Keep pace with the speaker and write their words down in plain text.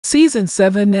Season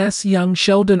 7's Young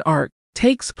Sheldon arc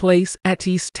takes place at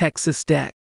East Texas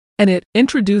Tech, and it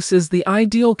introduces the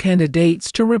ideal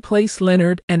candidates to replace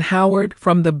Leonard and Howard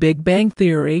from The Big Bang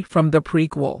Theory from the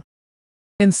prequel.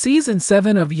 In Season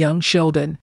 7 of Young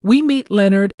Sheldon, we meet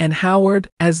Leonard and Howard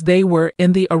as they were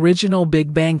in the original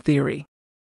Big Bang Theory.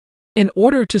 In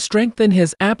order to strengthen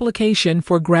his application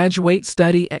for graduate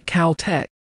study at Caltech,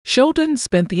 Sheldon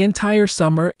spent the entire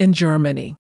summer in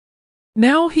Germany.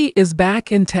 Now he is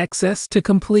back in Texas to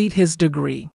complete his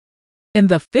degree. In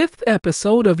the 5th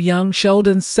episode of Young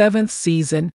Sheldon's 7th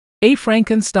season, A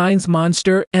Frankenstein's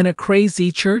Monster and a Crazy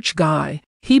Church Guy,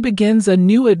 he begins a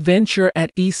new adventure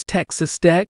at East Texas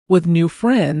Tech with new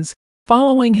friends,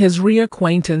 following his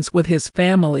reacquaintance with his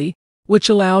family, which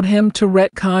allowed him to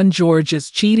retcon George's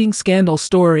cheating scandal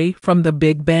story from The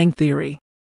Big Bang Theory.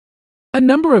 A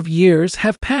number of years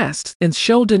have passed since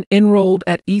Sheldon enrolled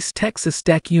at East Texas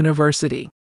Tech University.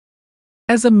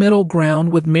 As a middle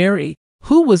ground with Mary,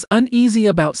 who was uneasy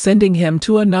about sending him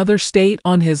to another state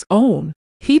on his own,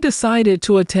 he decided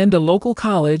to attend a local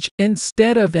college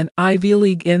instead of an Ivy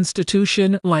League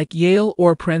institution like Yale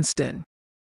or Princeton.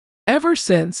 Ever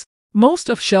since, most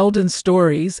of Sheldon's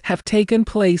stories have taken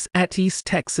place at East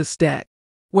Texas Tech,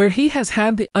 where he has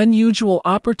had the unusual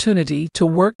opportunity to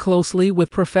work closely with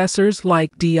professors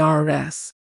like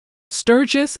Drs.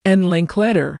 Sturgis and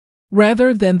Linkletter,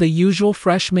 rather than the usual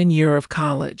freshman year of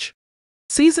college.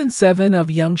 Season 7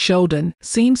 of Young Sheldon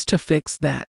seems to fix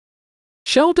that.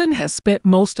 Sheldon has spent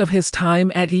most of his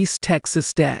time at East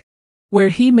Texas Tech, where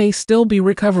he may still be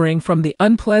recovering from the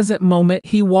unpleasant moment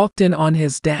he walked in on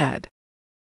his dad.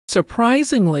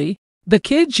 Surprisingly, the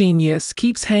kid genius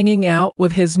keeps hanging out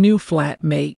with his new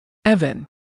flatmate, Evan.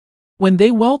 When they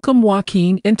welcome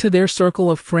Joaquin into their circle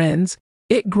of friends,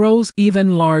 it grows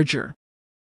even larger.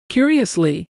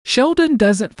 Curiously, Sheldon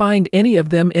doesn't find any of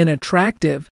them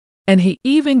unattractive, and he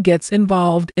even gets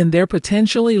involved in their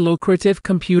potentially lucrative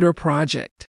computer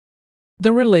project.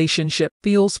 The relationship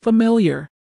feels familiar,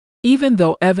 even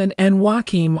though Evan and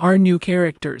Joaquin are new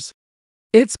characters.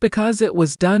 It's because it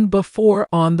was done before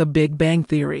on The Big Bang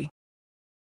Theory.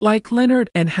 Like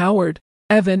Leonard and Howard,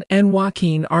 Evan and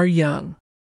Joaquin are young.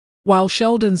 While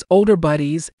Sheldon's older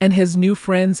buddies and his new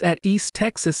friends at East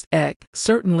Texas Tech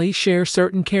certainly share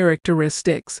certain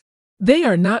characteristics, they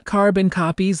are not carbon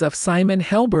copies of Simon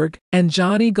Helberg and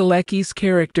Johnny Galecki's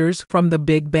characters from The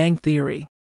Big Bang Theory.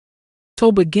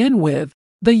 To begin with,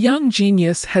 the young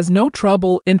genius has no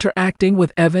trouble interacting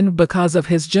with Evan because of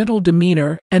his gentle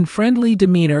demeanor and friendly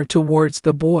demeanor towards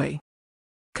the boy.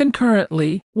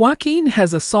 Concurrently, Joaquin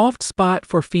has a soft spot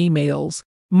for females,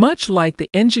 much like the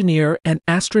engineer and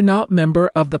astronaut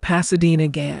member of the Pasadena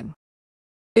gang.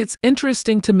 It's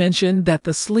interesting to mention that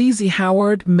the sleazy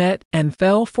Howard met and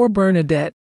fell for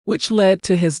Bernadette, which led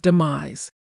to his demise.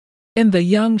 In the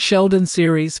Young Sheldon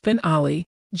series finale,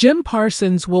 Jim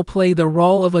Parsons will play the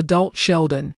role of adult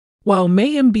Sheldon, while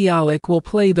Mayim Bialik will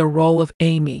play the role of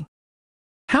Amy.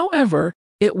 However,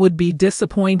 it would be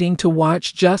disappointing to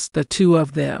watch just the two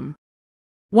of them.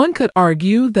 One could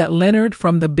argue that Leonard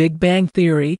from The Big Bang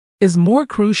Theory is more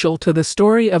crucial to the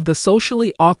story of the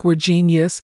socially awkward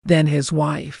genius than his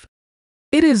wife.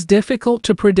 It is difficult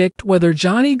to predict whether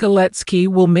Johnny Galecki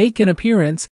will make an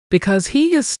appearance because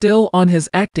he is still on his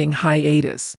acting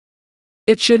hiatus.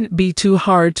 It shouldn't be too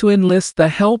hard to enlist the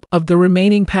help of the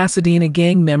remaining Pasadena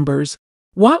gang members,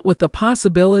 what with the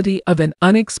possibility of an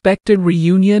unexpected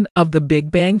reunion of the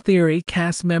Big Bang Theory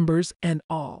cast members and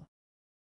all.